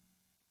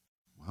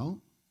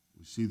 Well,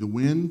 we see the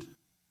wind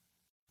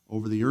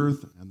over the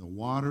earth, and the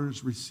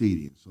waters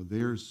receding. So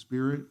there's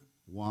spirit,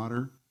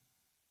 water,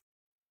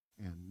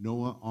 and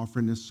Noah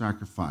offering his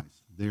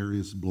sacrifice. There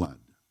is blood.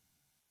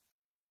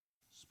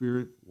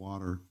 Spirit,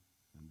 water,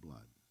 and blood.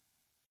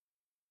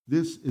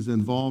 This is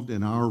involved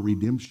in our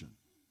redemption.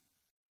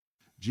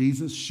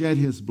 Jesus shed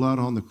his blood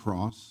on the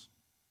cross,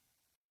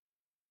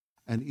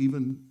 and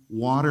even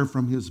water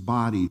from his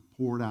body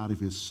poured out of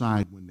his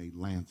side when they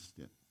lanced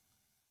it.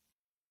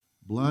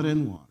 Blood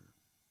and water.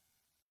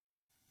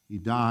 He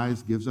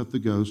dies, gives up the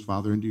ghost.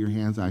 Father, into your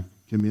hands I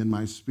commend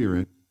my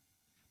spirit.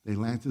 They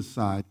lance his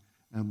side,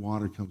 and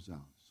water comes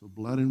out. So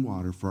blood and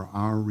water for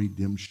our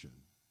redemption.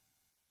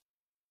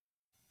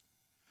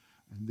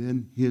 And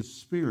then his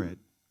spirit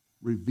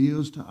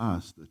reveals to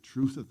us the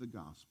truth of the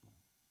gospel,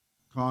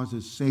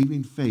 causes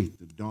saving faith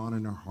to dawn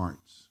in our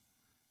hearts,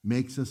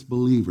 makes us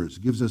believers,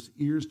 gives us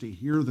ears to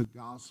hear the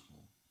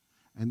gospel,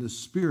 and the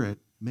Spirit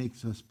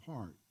makes us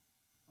part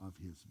of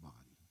his body.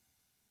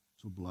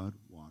 So blood,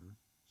 water,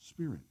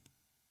 Spirit.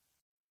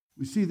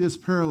 We see this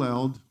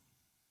paralleled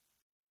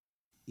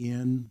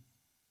in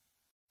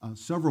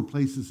several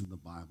places in the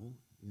Bible,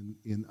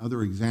 in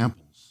other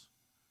examples.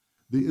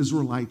 The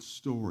Israelite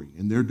story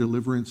and their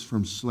deliverance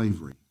from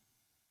slavery.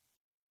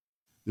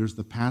 There's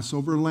the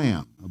Passover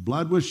lamb. The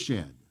blood was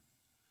shed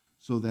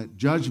so that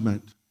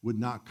judgment would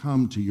not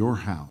come to your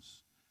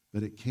house,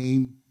 but it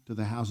came to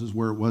the houses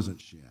where it wasn't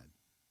shed.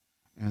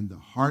 And the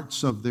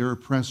hearts of their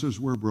oppressors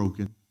were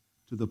broken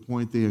to the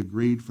point they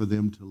agreed for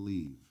them to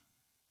leave.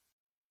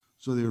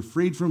 So they were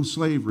freed from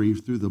slavery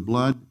through the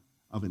blood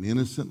of an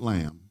innocent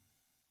lamb.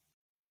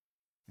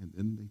 And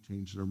then they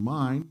changed their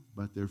mind,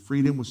 but their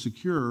freedom was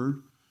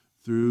secured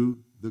through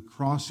the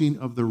crossing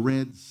of the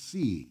Red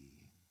Sea.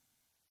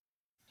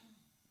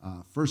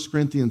 1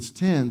 Corinthians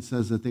 10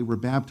 says that they were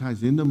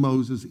baptized into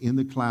Moses in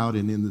the cloud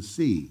and in the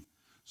sea.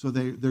 So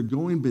they're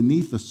going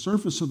beneath the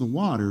surface of the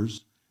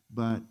waters,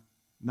 but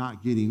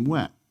not getting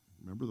wet.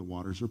 Remember, the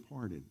waters are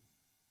parted.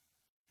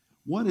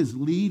 What is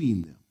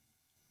leading them?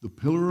 The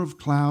pillar of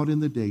cloud in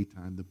the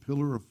daytime, the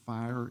pillar of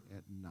fire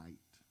at night.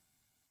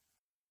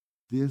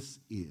 This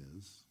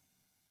is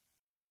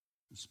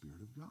the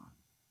Spirit of God.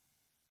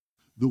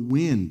 The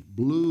wind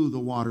blew the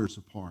waters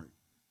apart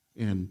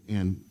and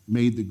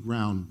made the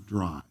ground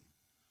dry.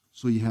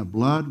 So you have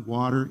blood,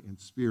 water, and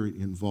spirit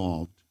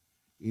involved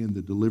in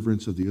the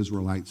deliverance of the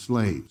Israelite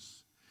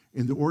slaves.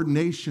 In the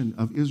ordination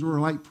of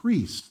Israelite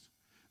priests,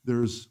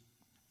 there's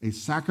a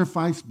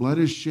sacrifice, blood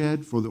is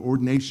shed for the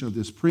ordination of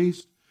this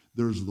priest.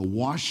 There's the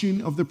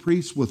washing of the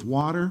priest with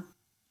water,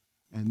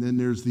 and then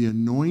there's the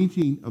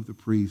anointing of the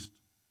priest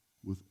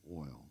with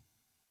oil,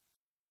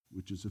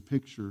 which is a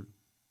picture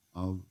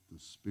of the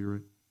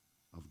Spirit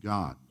of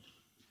God.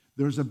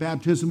 There's a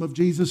baptism of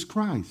Jesus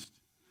Christ.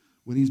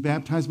 When he's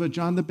baptized by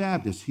John the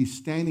Baptist, he's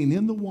standing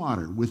in the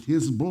water with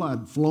his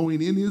blood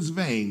flowing in his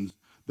veins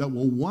that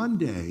will one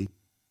day,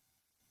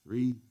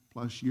 3+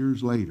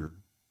 years later,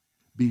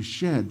 be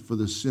shed for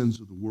the sins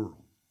of the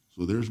world.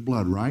 So there's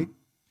blood, right?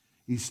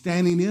 He's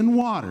standing in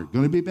water,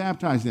 going to be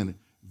baptized in it.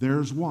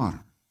 There's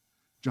water.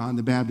 John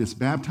the Baptist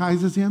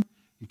baptizes him.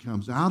 He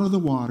comes out of the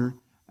water,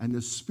 and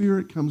the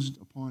Spirit comes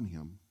upon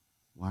him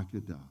like a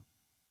dove.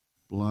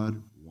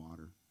 Blood,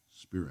 water,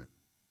 Spirit.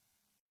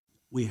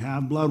 We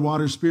have blood,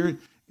 water, Spirit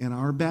in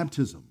our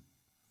baptism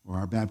or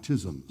our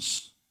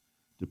baptisms.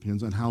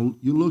 Depends on how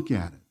you look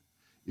at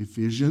it.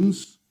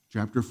 Ephesians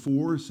chapter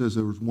 4 says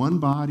there was one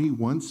body,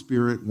 one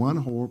Spirit, one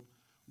hope,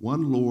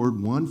 one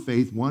Lord, one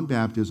faith, one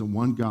baptism,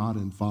 one God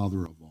and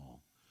Father of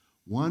all.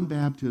 One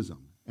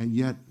baptism, and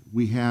yet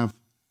we have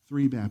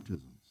 3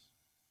 baptisms,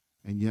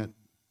 and yet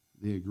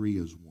they agree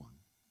as one.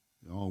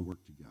 They all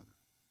work together.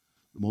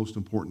 The most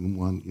important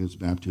one is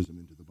baptism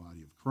into the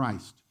body of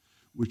Christ,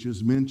 which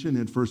is mentioned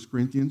in 1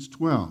 Corinthians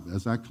 12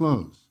 as I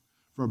close.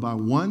 For by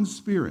one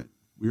Spirit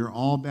we are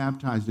all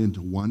baptized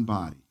into one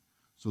body.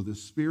 So the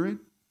Spirit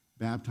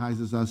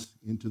baptizes us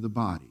into the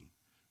body.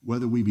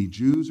 Whether we be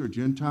Jews or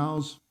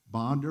Gentiles,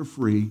 bond or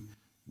free,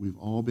 we've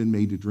all been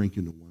made to drink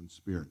into one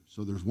Spirit.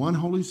 So there's one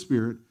Holy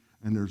Spirit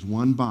and there's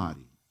one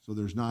body. So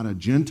there's not a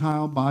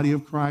Gentile body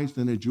of Christ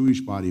and a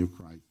Jewish body of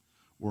Christ.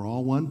 We're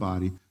all one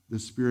body. The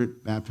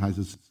Spirit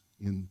baptizes us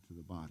into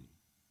the body.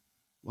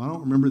 Well, I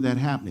don't remember that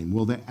happening.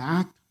 Well, the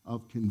act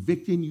of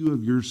convicting you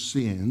of your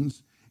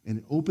sins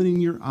and opening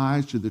your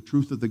eyes to the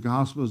truth of the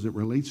gospel as it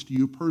relates to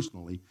you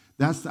personally,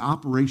 that's the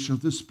operation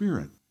of the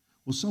Spirit.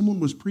 Well, someone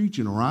was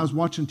preaching, or I was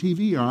watching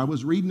TV, or I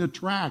was reading a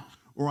tract,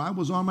 or I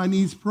was on my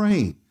knees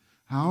praying.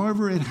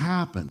 However it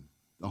happened,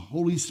 the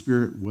Holy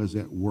Spirit was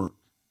at work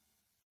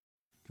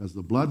because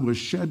the blood was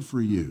shed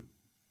for you.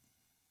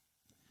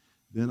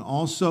 Then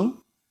also,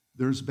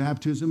 there's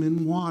baptism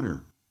in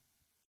water.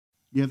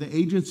 You have the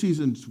agencies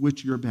in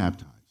which you're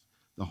baptized.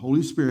 The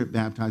Holy Spirit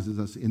baptizes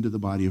us into the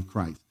body of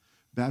Christ.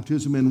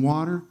 Baptism in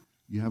water,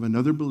 you have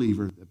another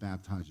believer that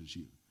baptizes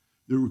you.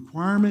 The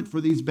requirement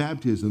for these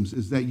baptisms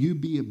is that you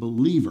be a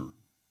believer.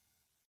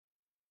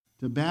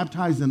 To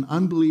baptize an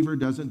unbeliever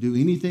doesn't do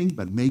anything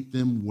but make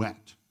them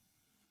wet,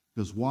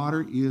 because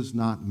water is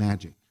not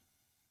magic.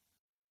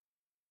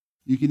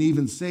 You can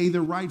even say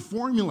the right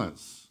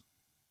formulas.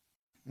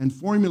 And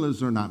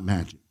formulas are not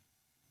magic.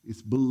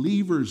 It's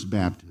believers'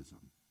 baptism.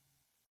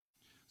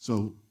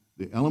 So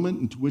the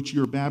element into which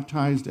you're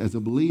baptized as a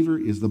believer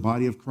is the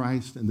body of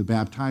Christ, and the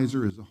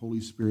baptizer is the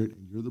Holy Spirit,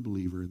 and you're the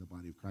believer, and the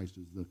body of Christ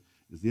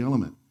is the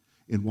element.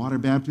 In water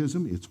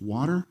baptism, it's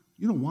water.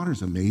 You know,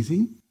 water's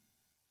amazing.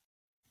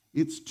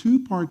 It's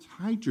 2 parts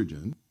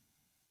hydrogen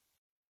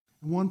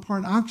and 1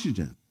 part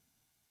oxygen.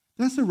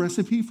 That's a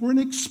recipe for an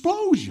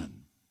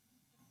explosion,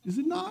 is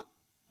it not?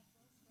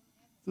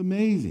 It's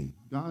amazing.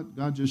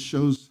 God just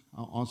shows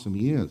how awesome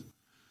he is.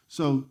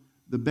 So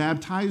the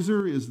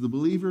baptizer is the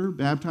believer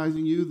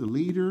baptizing you, the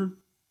leader,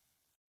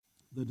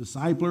 the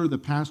discipler, the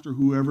pastor,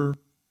 whoever.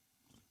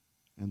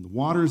 And the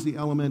water is the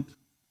element,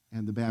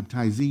 and the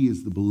baptizee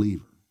is the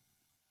believer.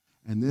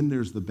 And then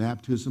there's the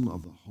baptism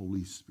of the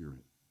Holy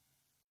Spirit.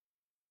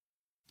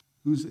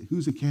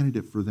 Who's a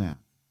candidate for that?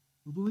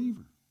 The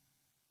believer.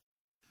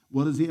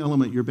 What is the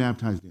element you're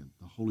baptized in?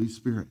 The Holy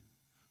Spirit.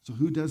 So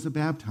who does the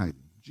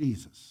baptizing?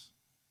 Jesus.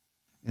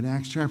 In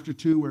Acts chapter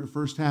 2, where it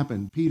first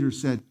happened, Peter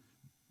said,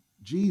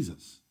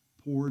 Jesus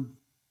poured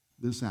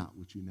this out,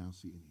 which you now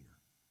see in here.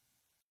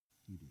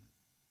 He did.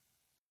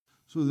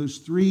 So there's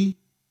 3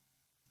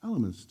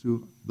 elements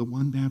to the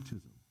one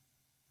baptism.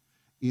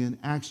 In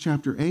Acts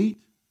chapter 8,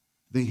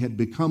 they had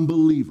become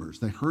believers.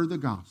 They heard the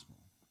gospel.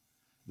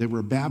 They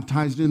were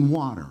baptized in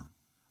water.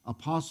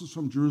 Apostles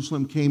from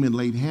Jerusalem came and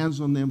laid hands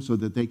on them so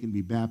that they can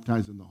be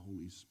baptized in the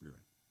Holy Spirit.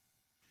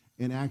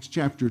 In Acts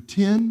chapter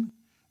 10,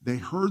 they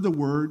heard the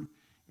word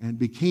and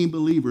became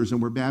believers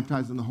and were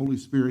baptized in the Holy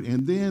Spirit,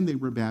 and then they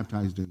were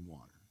baptized in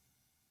water.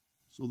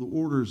 So the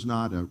order is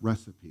not a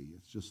recipe.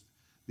 It's just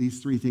these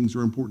 3 things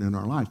are important in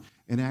our life.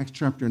 In Acts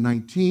chapter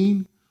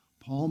 19,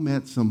 Paul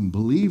met some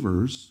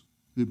believers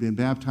who'd been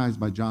baptized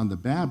by John the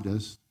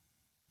Baptist,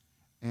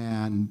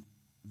 and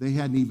they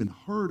hadn't even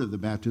heard of the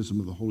baptism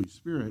of the Holy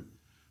Spirit.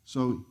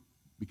 So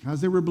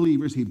because they were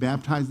believers, he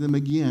baptized them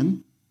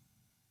again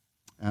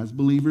as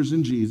believers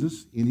in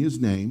Jesus, in his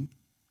name,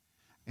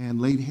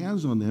 and laid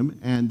hands on them,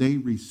 and they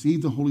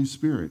received the Holy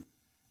Spirit.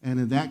 And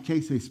in that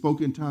case, they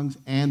spoke in tongues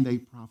and they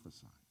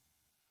prophesied.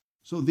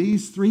 So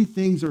these 3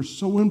 things are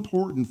so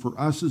important for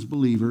us as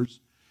believers.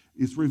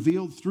 It's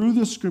revealed through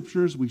the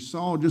scriptures. We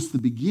saw just the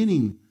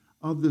beginning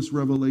of this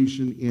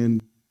revelation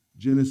in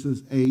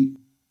Genesis 8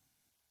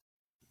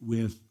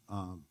 with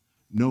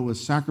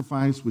Noah's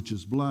sacrifice, which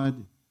is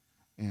blood,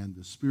 and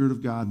the Spirit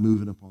of God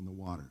moving upon the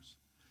waters.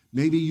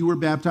 Maybe you were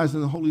baptized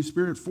in the Holy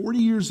Spirit 40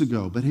 years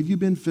ago, but have you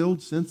been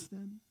filled since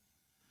then?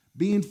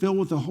 Being filled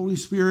with the Holy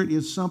Spirit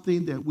is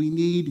something that we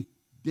need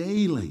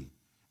daily.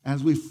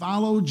 As we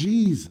follow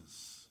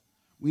Jesus,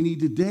 we need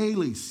to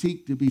daily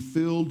seek to be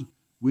filled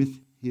with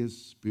his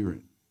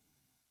Spirit.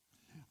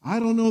 I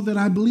don't know that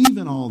I believe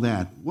in all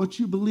that. What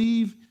you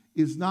believe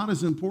is not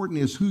as important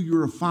as who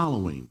you're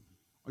following.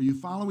 Are you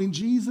following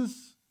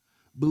Jesus?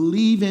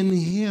 Believe in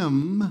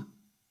him.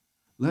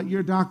 Let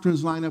your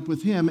doctrines line up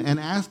with him and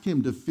ask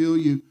him to fill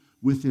you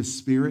with his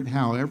Spirit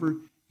however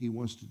he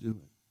wants to do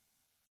it.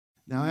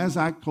 Now, as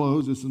I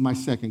close, this is my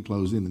second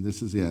closing, and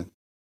this is it.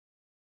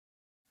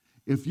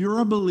 If you're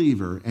a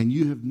believer and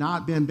you have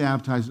not been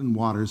baptized in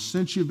water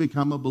since you've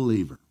become a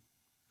believer,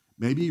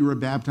 maybe you were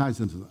baptized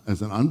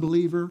as an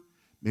unbeliever,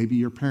 maybe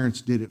your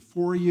parents did it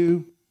for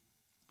you.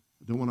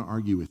 I don't want to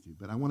argue with you,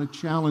 but I want to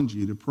challenge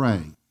you to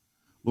pray.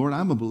 Lord,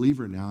 I'm a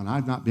believer now, and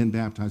I've not been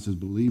baptized as a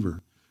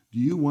believer. Do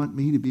you want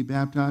me to be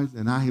baptized?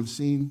 And I have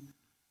seen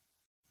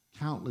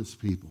countless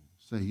people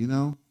say, you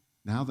know,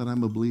 now that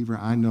I'm a believer,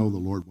 I know the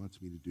Lord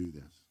wants me to do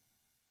this.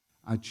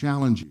 I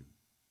challenge you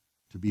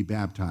to be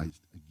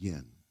baptized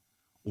again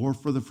or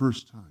for the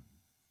first time.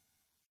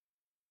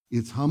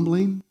 It's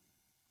humbling.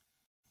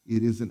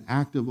 It is an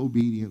act of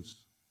obedience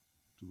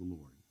to the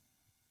Lord.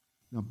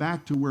 Now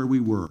back to where we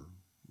were.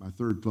 My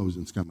third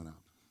closing's coming up.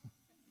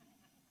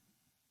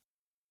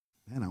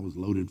 Man, I was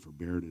loaded for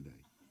bear today.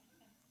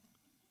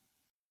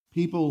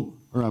 People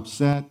are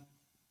upset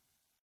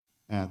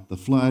at the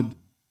flood,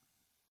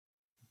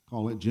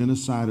 call it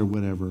genocide or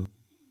whatever,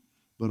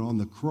 but on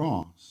the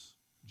cross,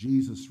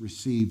 Jesus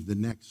received the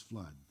next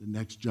flood, the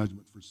next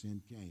judgment for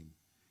sin came,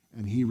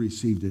 and he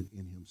received it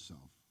in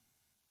himself.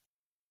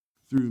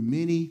 Through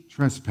many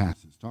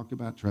trespasses, talk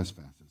about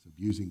trespasses,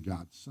 abusing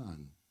God's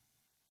Son,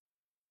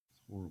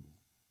 it's horrible,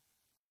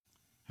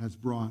 has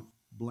brought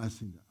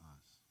blessing to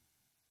us.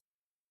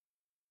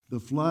 The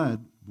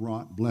flood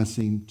brought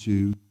blessing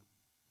to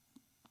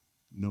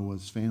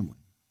Noah's family.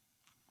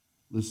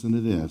 Listen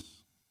to this.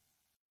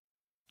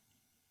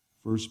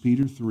 1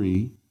 Peter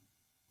 3,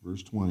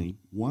 verse 20.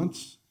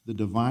 Once the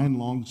divine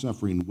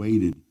long-suffering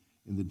waited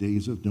in the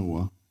days of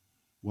Noah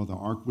while the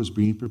ark was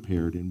being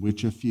prepared, in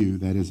which a few,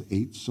 that is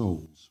 8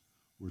 souls,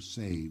 were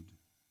saved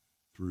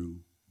through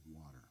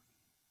water.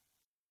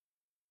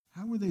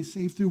 How were they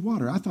saved through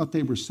water? I thought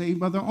they were saved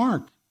by the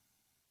ark.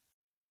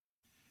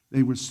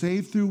 They were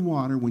saved through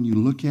water when you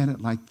look at it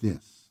like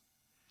this.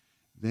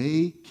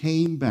 They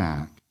came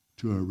back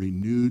to a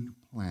renewed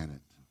planet.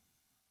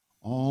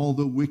 All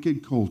the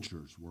wicked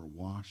cultures were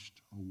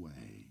washed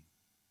away.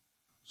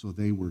 So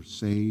they were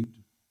saved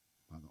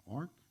by the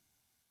ark,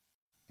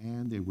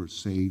 and they were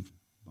saved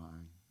by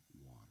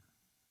water.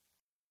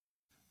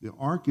 The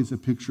ark is a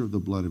picture of the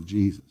blood of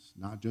Jesus,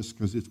 not just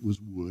because it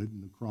was wood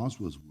and the cross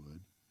was wood,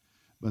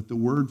 but the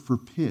word for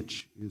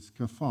pitch is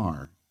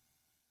kafar,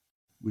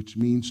 which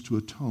means to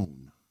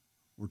atone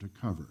or to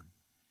cover.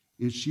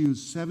 It's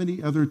used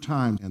 70 other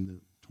times in the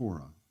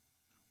Torah,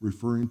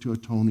 referring to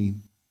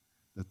atoning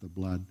that the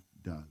blood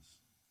does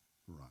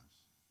for us.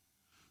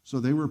 So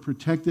they were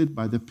protected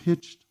by the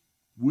pitched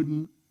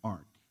wooden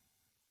ark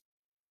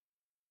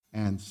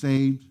and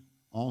saved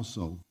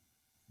also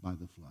by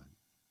the flood.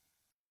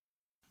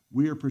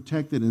 We are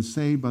protected and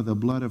saved by the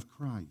blood of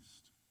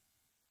Christ.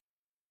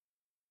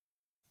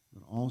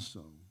 But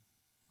also,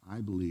 I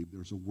believe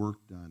there's a work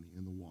done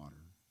in the water.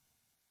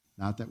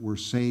 Not that we're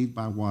saved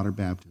by water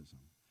baptism,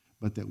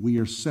 but that we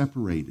are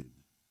separated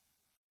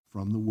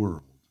from the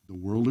world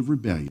of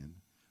rebellion,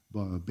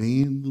 by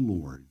obeying the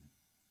Lord,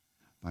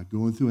 by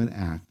going through an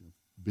act of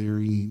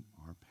burying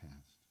our past.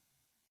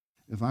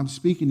 If I'm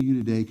speaking to you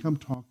today, come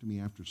talk to me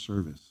after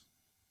service,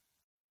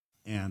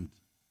 and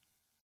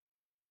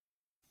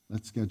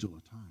let's schedule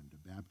a time to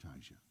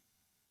baptize you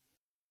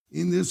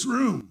in this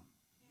room.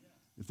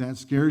 If that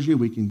scares you,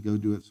 we can go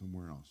do it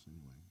somewhere else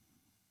anyway.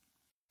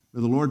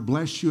 May the Lord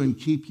bless you and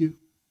keep you.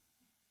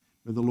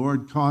 May the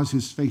Lord cause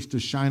his face to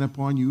shine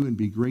upon you and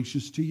be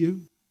gracious to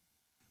you.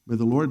 May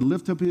the Lord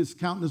lift up his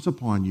countenance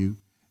upon you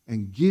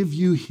and give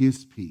you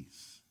his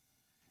peace.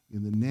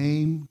 In the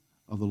name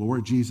of the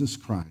Lord Jesus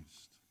Christ.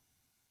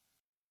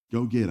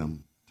 Go get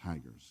them,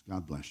 Tigers.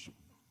 God bless you.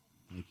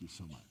 Thank you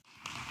so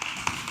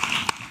much.